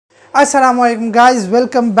Assalamu alaikum guys,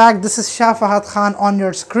 welcome back. This is Shah Fahad Khan on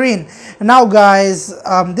your screen. Now guys,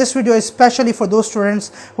 this video is especially for those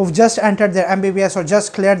students who've just entered their MBBS or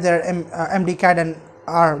just cleared their MD CAD and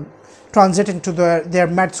are transiting to their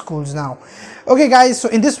med schools now. Okay guys, so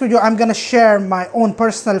in this video I'm gonna share my own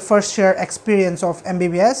personal first year experience of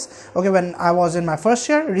MBBS. Okay, when I was in my first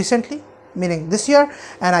year recently, meaning this year,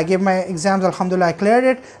 and I gave my exams. Alhamdulillah, I cleared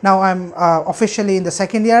it. Now I'm officially in the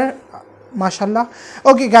second year, mashallah.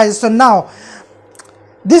 Okay guys, so now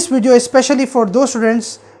this video is especially for those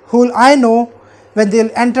students who I know when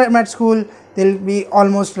they'll enter med school they'll be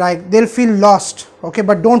almost like they'll feel lost. Okay,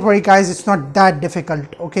 but don't worry guys, it's not that difficult.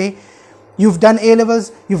 Okay, you've done A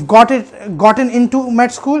levels, you've gotten into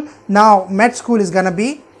med school. Now med school is gonna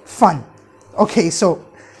be fun. Okay, so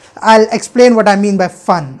I'll explain what I mean by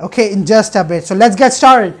fun, okay, in just a bit. So let's get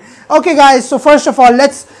started. Okay guys, so first of all,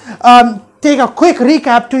 let's take a quick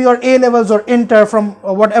recap to your A levels or inter from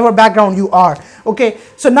whatever background you are. Okay,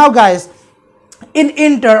 so now guys, in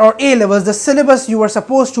inter or A levels, the syllabus you were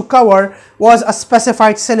supposed to cover was a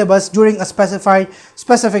specified syllabus during a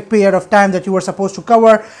specific period of time that you were supposed to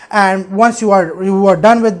cover, and once you were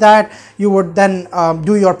done with that, you would then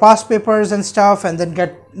do your past papers and stuff, and then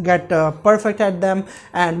get perfect at them.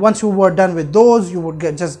 And once you were done with those, you would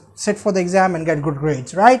just sit for the exam and get good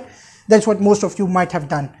grades, right? That's what most of you might have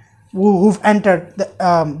done who've entered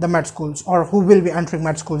the med schools or who will be entering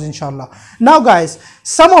med schools, inshallah. Now guys,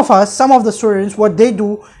 some of the students, what they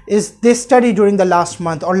do is they study during the last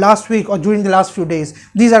month or last week or during the last few days.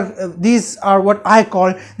 These are what I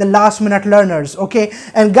call the last minute learners. Okay,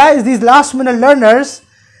 and guys, these last minute learners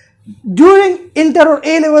during inter or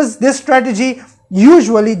A levels, this strategy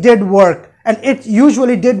usually did work, and it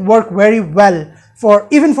usually did work very well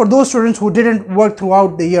even for those students who didn't work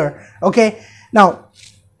throughout the year. Okay, now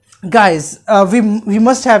guys, we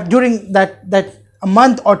must have during that a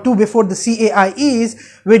month or two before the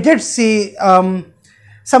CAIEs, we did see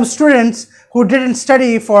some students who didn't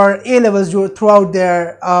study for A levels throughout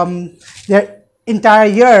their entire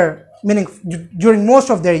year, meaning during most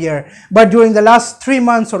of their year, but during the last 3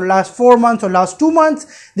 months or last 4 months or last 2 months,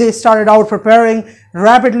 they started out preparing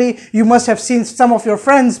rapidly. You must have seen some of your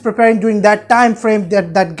friends preparing during that time frame,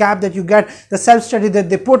 that gap that you get, the self-study that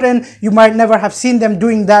they put in. You might never have seen them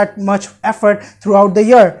doing that much effort throughout the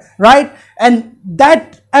year, right? And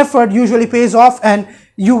that effort usually pays off, and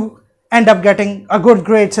you end up getting a good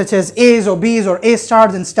grade such as A's or B's or A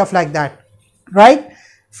stars and stuff like that, right?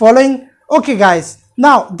 Following? Okay guys,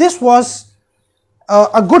 now this was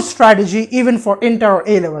a good strategy even for inter or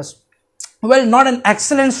A levels. Well, not an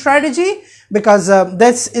excellent strategy, because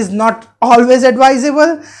this is not always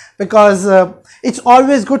advisable, because it's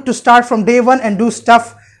always good to start from day one and do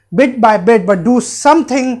stuff bit by bit, but do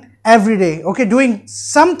something every day. Okay, doing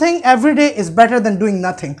something every day is better than doing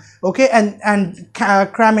nothing. Okay, and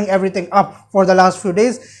cramming everything up for the last few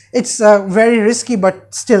days, it's very risky,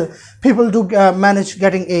 but still people do manage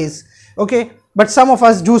getting A's. Okay, but some of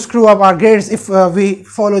us do screw up our grades if we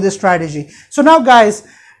follow this strategy. So now guys,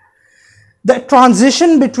 the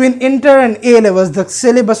transition between inter and A levels, the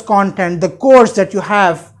syllabus content, the course that you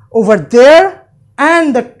have over there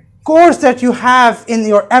and the course that you have in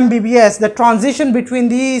your MBBS, the transition between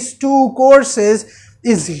these two courses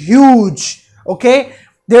is huge. Okay,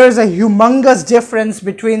 there is a humongous difference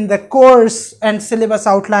between the course and syllabus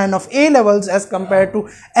outline of A levels as compared to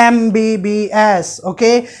MBBS.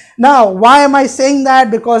 Okay, now why am I saying that?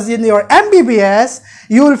 Because in your MBBS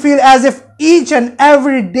you will feel as if each and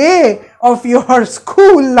every day of your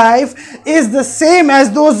school life is the same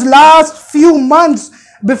as those last few months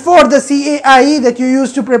before the CAIE that you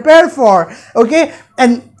used to prepare for. Okay,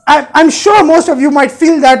 and I'm sure most of you might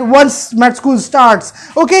feel that once med school starts.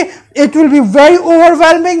 Okay, it will be very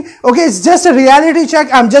overwhelming. Okay, it's just a reality check.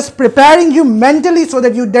 I'm just preparing you mentally so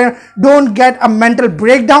that you don't get a mental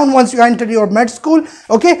breakdown once you enter your med school.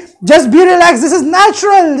 Okay, just be relaxed. This is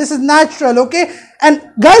natural. This is natural. Okay,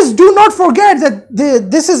 and guys, do not forget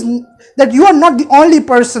that you are not the only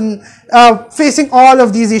person facing all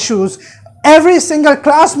of these issues. Every single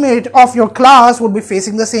classmate of your class would be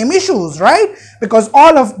facing the same issues, right? Because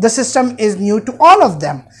all of the system is new to all of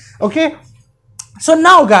them. Okay, so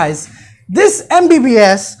now guys, this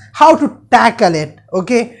MBBS, how to tackle it?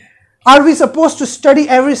 Okay, are we supposed to study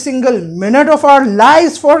every single minute of our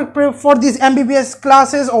lives for these MBBS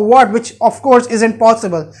classes or what? Which of course isn't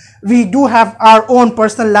possible. We do have our own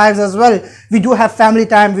personal lives as well. We do have family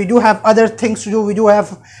time. We do have other things to do. We do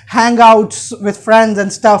have hangouts with friends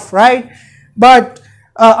and stuff, right? But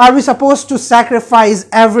are we supposed to sacrifice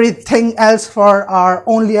everything else for our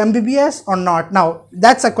only MBBS or not? Now,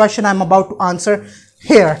 that's a question I'm about to answer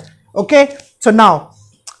here. Okay, so now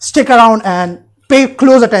stick around and pay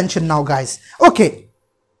close attention now, guys. Okay,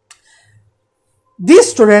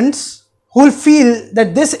 these students who will feel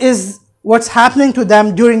that this is what's happening to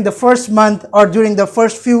them during the first month or during the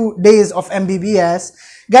first few days of MBBS,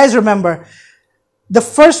 guys, remember, the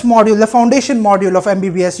first module, the foundation module of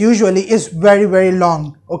MBBS usually is very, very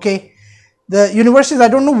long, okay? The universities, I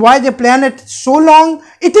don't know why they plan it so long.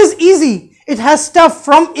 It is easy. It has stuff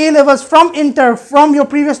from A-levels, from inter, from your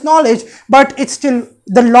previous knowledge, but it's still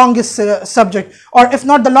the longest subject, or if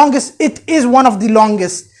not the longest, it is one of the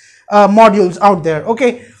longest modules out there,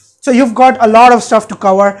 okay? So you've got a lot of stuff to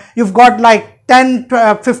cover. You've got like 10,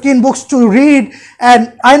 15 books to read,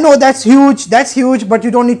 and I know that's huge, but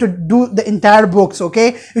you don't need to do the entire books,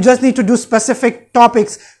 okay? You just need to do specific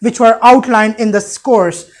topics which were outlined in this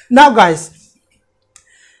course. Now, guys,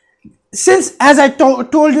 since, as I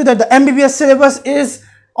told you, that the MBBS syllabus is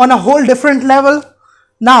on a whole different level,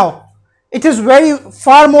 now, it is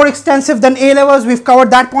far more extensive than A-levels. We've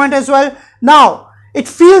covered that point as well. Now, it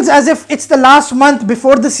feels as if it's the last month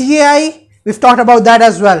before the CAI. We've talked about that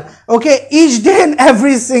as well. Okay, each day and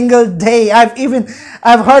every single day.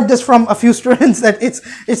 I've heard this from a few students that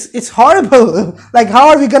it's horrible. Like, how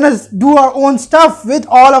are we gonna do our own stuff with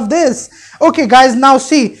all of this? Okay, guys, now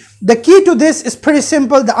see, the key to this is pretty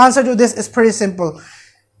simple. The answer to this is pretty simple.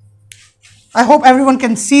 I hope everyone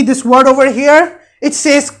can see this word over here. It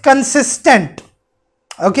says consistent.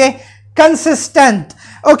 Okay, consistent.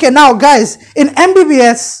 Okay, now guys, in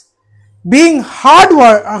MBBS, being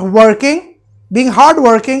hardworking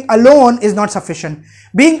alone is not sufficient.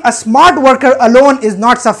 Being a smart worker alone is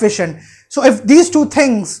not sufficient. So if these two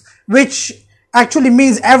things, which actually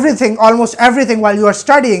means everything, almost everything while you are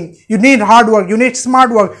studying, you need hard work, you need smart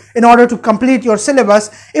work in order to complete your syllabus.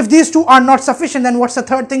 If these two are not sufficient, then what's the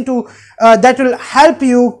third thing that will help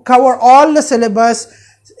you cover all the syllabus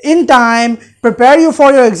in time, prepare you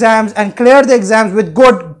for your exams, and clear the exams with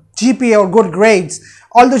good GPA or good grades?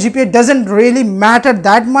 Although GPA doesn't really matter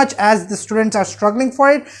that much as the students are struggling for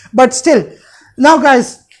it, but still. Now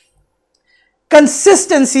guys,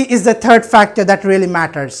 consistency is the third factor that really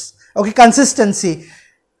matters. Okay, consistency.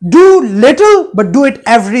 Do little, but do it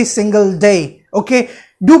every single day. Okay,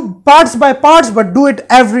 do parts by parts, but do it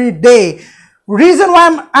every day. Reason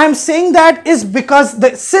why I'm saying that is because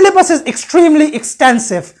the syllabus is extremely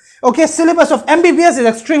extensive. Okay, syllabus of MBBS is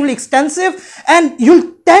extremely extensive, and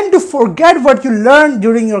you'll tend to forget what you learned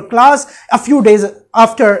during your class a few days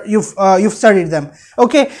after you've studied them.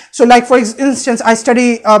 Okay, so like for instance, I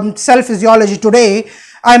study cell physiology today.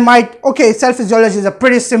 Cell physiology is a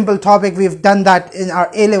pretty simple topic. We've done that in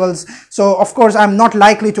our A-levels, so of course I'm not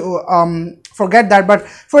likely to forget that. But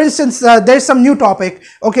for instance, there's some new topic,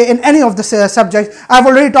 okay, in any of the subjects. I've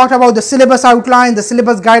already talked about the syllabus outline, the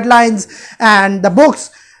syllabus guidelines, and the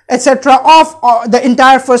books, etc. of the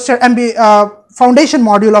entire first year foundation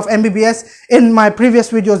module of MBBS in my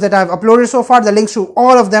previous videos that I've uploaded so far. The links to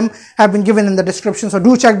all of them have been given in the description, so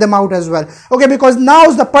do check them out as well. Okay, because now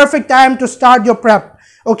is the perfect time to start your prep,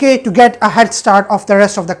 okay, to get a head start of the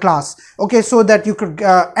rest of the class, okay, so that you could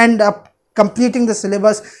end up completing the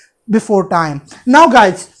syllabus before time. Now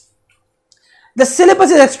guys, the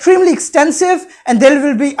syllabus is extremely extensive, and there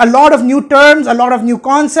will be a lot of new terms, a lot of new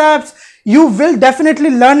concepts. You will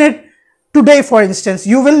definitely learn it today. For instance,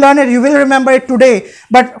 you will learn it, you will remember it today.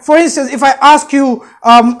 But for instance, if I ask you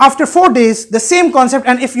after 4 days the same concept,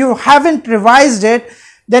 and if you haven't revised it,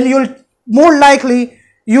 then you'll more likely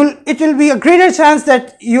it will be a greater chance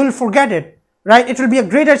that you'll forget it, right? It will be a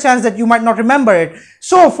greater chance that you might not remember it.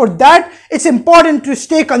 So for that, it's important to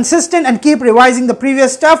stay consistent and keep revising the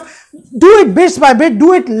previous stuff. Do it bit by bit,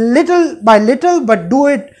 do it little by little, but do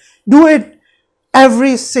it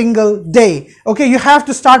every single day. Okay, you have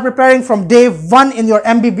to start preparing from day one in your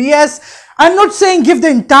MBBS. I'm not saying give the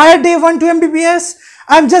entire day one to MBBS.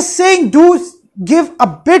 I'm just saying give a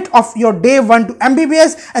bit of your day one to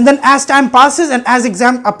MBBS, and then as time passes and as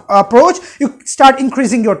exam approach, you start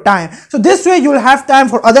increasing your time. So this way you will have time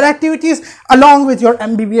for other activities along with your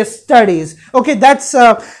MBBS studies. Okay, that's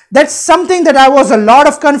something that I was a lot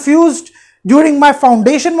of confused during my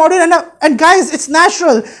foundation module, and guys, it's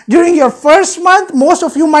natural. During your first month, most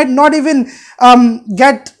of you might not even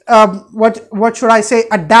get what should I say,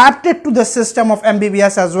 adapted to the system of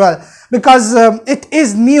MBBS as well, because it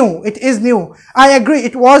is new. I agree,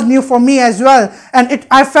 it was new for me as well, and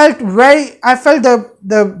I felt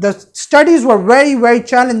the studies were very, very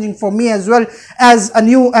challenging for me as well as a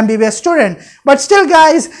new MBBS student. But still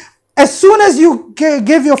guys, as soon as you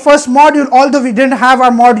give your first module, although we didn't have our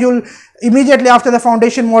module immediately after the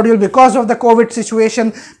foundation module because of the COVID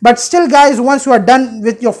situation, but still guys, once you are done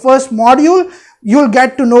with your first module, you'll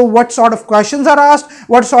get to know what sort of questions are asked,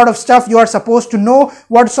 what sort of stuff you are supposed to know,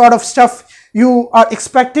 what sort of stuff you are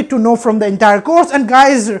expected to know from the entire course. And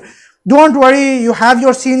guys, don't worry, you have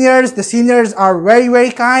your seniors. The seniors are very,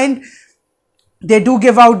 very kind. They do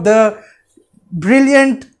give out the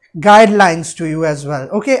brilliant guidelines to you as well.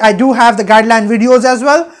 Okay, I do have the guideline videos as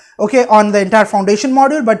well, okay, on the entire foundation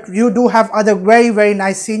module, but you do have other very, very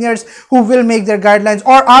nice seniors who will make their guidelines,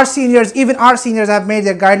 or our seniors, even our seniors have made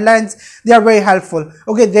their guidelines. They are very helpful.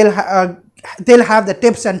 Okay, they'll have the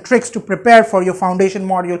tips and tricks to prepare for your foundation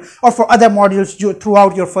module or for other modules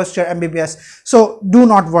throughout your first year MBBS. So do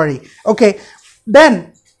not worry. Okay,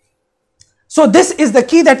 then, so this is the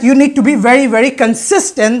key, that you need to be very, very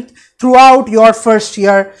consistent throughout your first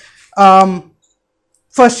year.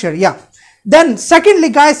 Yeah. Then secondly,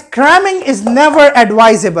 guys, cramming is never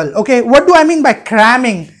advisable. Okay, what do I mean by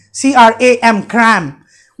cramming? C-R-A-M, cram.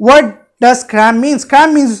 What does cram means?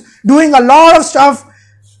 Cram means doing a lot of stuff,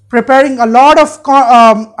 preparing a lot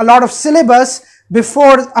of syllabus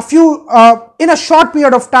before in a short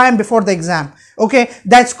period of time before the exam. Okay,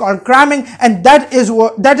 that's called cramming, and that is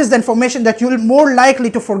the information that you'll more likely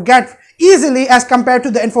to forget easily as compared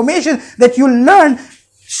to the information that you learn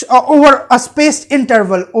over a spaced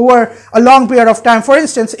interval over a long period of time. For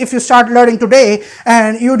instance, if you start learning today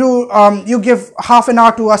and you give half an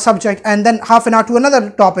hour to a subject, and then half an hour to another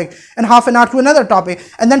topic, and half an hour to another topic,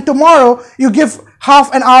 and then tomorrow you give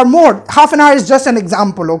half an hour more. Half an hour is just an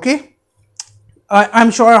example, okay?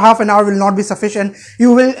 I'm sure half an hour will not be sufficient.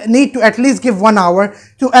 You will need to at least give 1 hour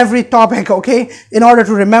to every topic, okay, in order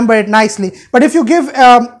to remember it nicely. But if you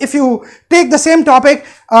take the same topic,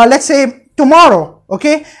 let's say tomorrow,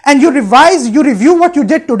 okay, and you review what you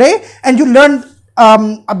did today, and you learn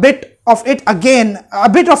a bit of it again, a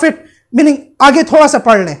bit of it meaning आगे थोड़ा सा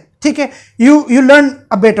पढ़ लें, ठीक है? You learn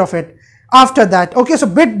a bit of it. After that, okay, so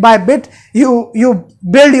bit by bit you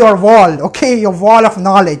build your wall, okay, your wall of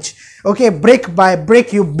knowledge, okay, brick by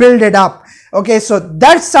brick you build it up, okay. So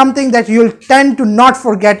that's something that you'll tend to not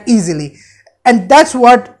forget easily, and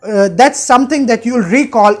that's something that you'll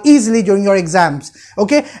recall easily during your exams,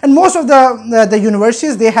 okay. And most of the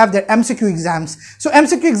universities, they have their MCQ exams. So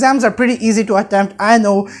MCQ exams are pretty easy to attempt. I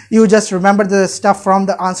know, you just remember the stuff from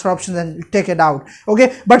the answer options and you take it out,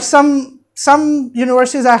 okay. But some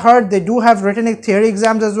universities, I heard, they do have written theory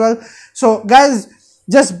exams as well. So guys,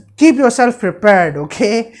 just keep yourself prepared,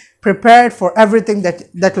 okay? Prepared for everything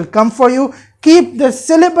that will come for you. Keep the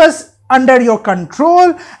syllabus under your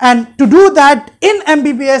control, and to do that in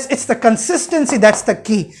MBBS, it's the consistency that's the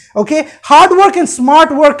key, okay? Hard work and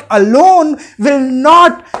smart work alone will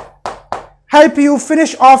not help you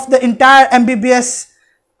finish off the entire MBBS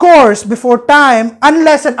course before time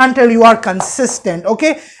unless and until you are consistent,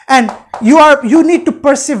 okay? And you need to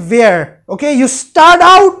persevere, okay? You start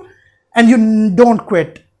out and you don't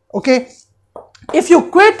quit, okay? If you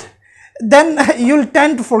quit, then you'll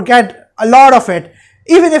tend to forget a lot of it.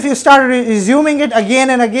 Even if you start resuming it again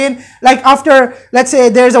and again, like after, let's say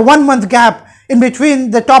there's a 1 month gap in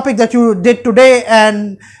between the topic that you did today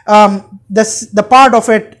and the part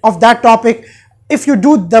of that topic. If you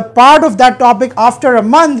do the part of that topic after a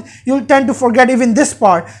month, you'll tend to forget even this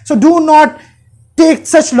part. So do not take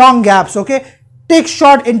such long gaps, okay? Take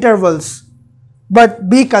short intervals, but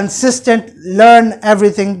be consistent, learn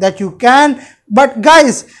everything that you can. But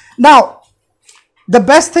guys, now, the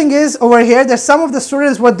best thing is over here that some of the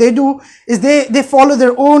students, what they do is they follow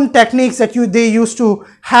their own techniques that they used to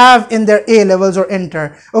have in their A levels or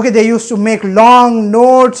inter. Okay, they used to make long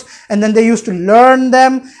notes and then they used to learn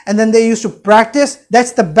them and then they used to practice.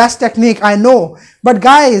 That's the best technique, I know. But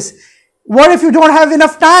guys, what if you don't have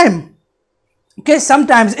enough time? Okay,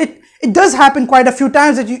 sometimes it does happen quite a few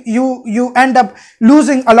times that you end up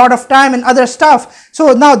losing a lot of time and other stuff.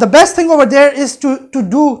 So now the best thing over there is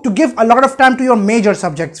to give a lot of time to your major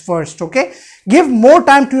subjects first, okay? Give more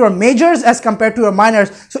time to your majors as compared to your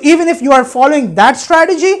minors. So even if you are following that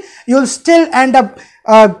strategy, you'll still end up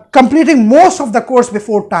completing most of the course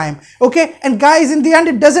before time, okay? And guys, in the end,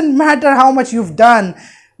 it doesn't matter how much you've done.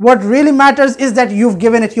 What really matters is that you've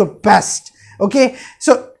given it your best, okay?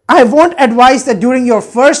 So I won't advise that during your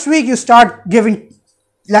first week you start giving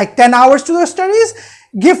like 10 hours to your studies.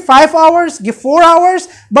 Give 5 hours, give 4 hours,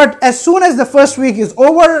 but as soon as the first week is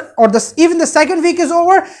over or even the second week is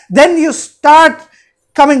over, then you start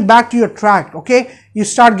coming back to your track, okay? You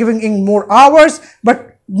start giving in more hours,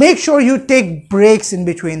 but make sure you take breaks in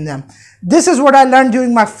between them. This is what I learned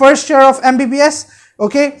during my first year of MBBS,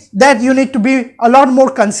 okay? That you need to be a lot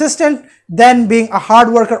more consistent than being a hard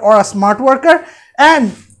worker or a smart worker.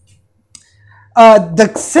 And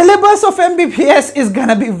the syllabus of MBBS is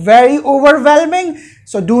gonna be very overwhelming,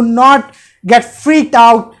 so do not get freaked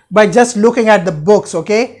out by just looking at the books,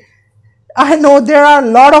 okay? I know there are a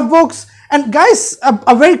lot of books, and guys,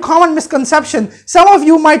 a very common misconception. Some of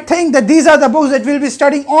you might think that these are the books that we'll be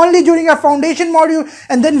studying only during our foundation module,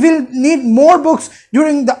 and then we'll need more books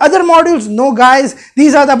during the other modules. No guys,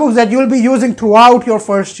 these are the books that you'll be using throughout your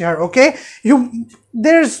first year, okay?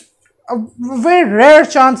 There's a very rare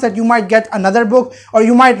chance that you might get another book, or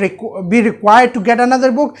you might be required to get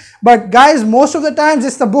another book. But guys, most of the times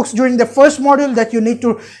it's the books during the first module that you need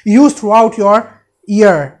to use throughout your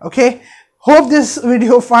year, okay? Hope this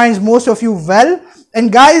video finds most of you well,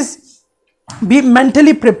 and guys, be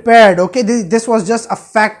mentally prepared, okay? This was just a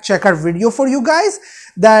fact checker video for you guys,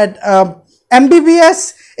 that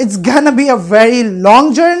MBBS, it's gonna be a very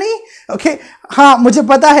long journey, okay? हाँ, मुझे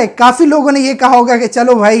पता है काफ़ी लोगों ने ये कहा होगा कि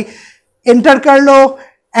चलो भाई इंटर कर लो,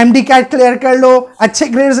 MD कैट क्लियर कर लो, अच्छे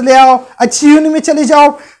ग्रेड्स ले आओ, अच्छी यूनि में चले जाओ,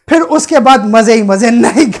 फिर उसके बाद मज़े ही मज़े।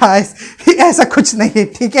 नहीं गाइस, ऐसा कुछ नहीं है,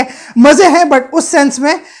 ठीक है? मज़े हैं, बट उस सेंस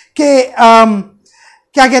में कि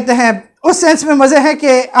क्या कहते हैं, उस सेंस में मजे हैं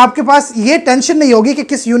कि आपके पास ये टेंशन नहीं होगी कि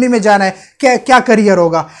किस यूनि में जाना है, क्या करियर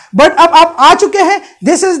होगा। बट अब आप आ चुके हैं,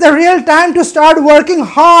 this is the real time to start working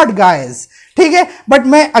hard guys, ठीक है? बट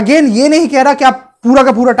मैं अगेन ये नहीं कह रहा कि आप पूरा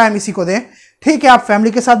का पूरा टाइम इसी को दें, ठीक है? आप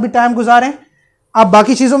फैमिली के साथ भी टाइम गुजारें, आप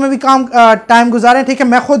बाकी चीज़ों में भी टाइम गुजारें, ठीक है?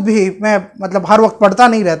 मैं खुद भी, मैं मतलब हर वक्त पढ़ता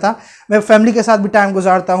नहीं रहता, मैं फैमिली के साथ भी टाइम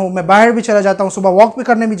गुजारता हूँ, मैं बाहर भी चला जाता हूँ, सुबह वॉक भी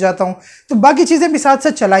करने भी जाता हूँ, तो बाकी चीज़ें भी साथ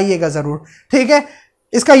साथ चलाइएगा ज़रूर, ठीक है?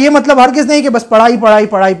 इसका ये मतलब हरगिज़ नहीं कि बस पढ़ाई पढ़ाई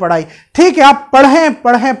पढ़ाई पढ़ाई, ठीक है? आप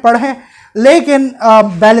पढ़ें, लेकिन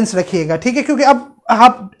बैलेंस रखिएगा, ठीक है? क्योंकि अब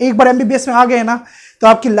आप एक बार MBBS में आ गए ना, तो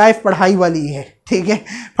आपकी लाइफ पढ़ाई वाली है, ठीक है?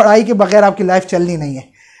 पढ़ाई के बगैर आपकी लाइफ चलनी नहीं है।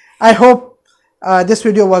 I hope this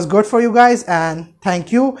video was good for you guys, and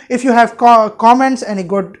thank you. If you have comments, any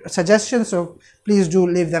good suggestions, so please do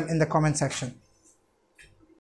leave them in the comment section.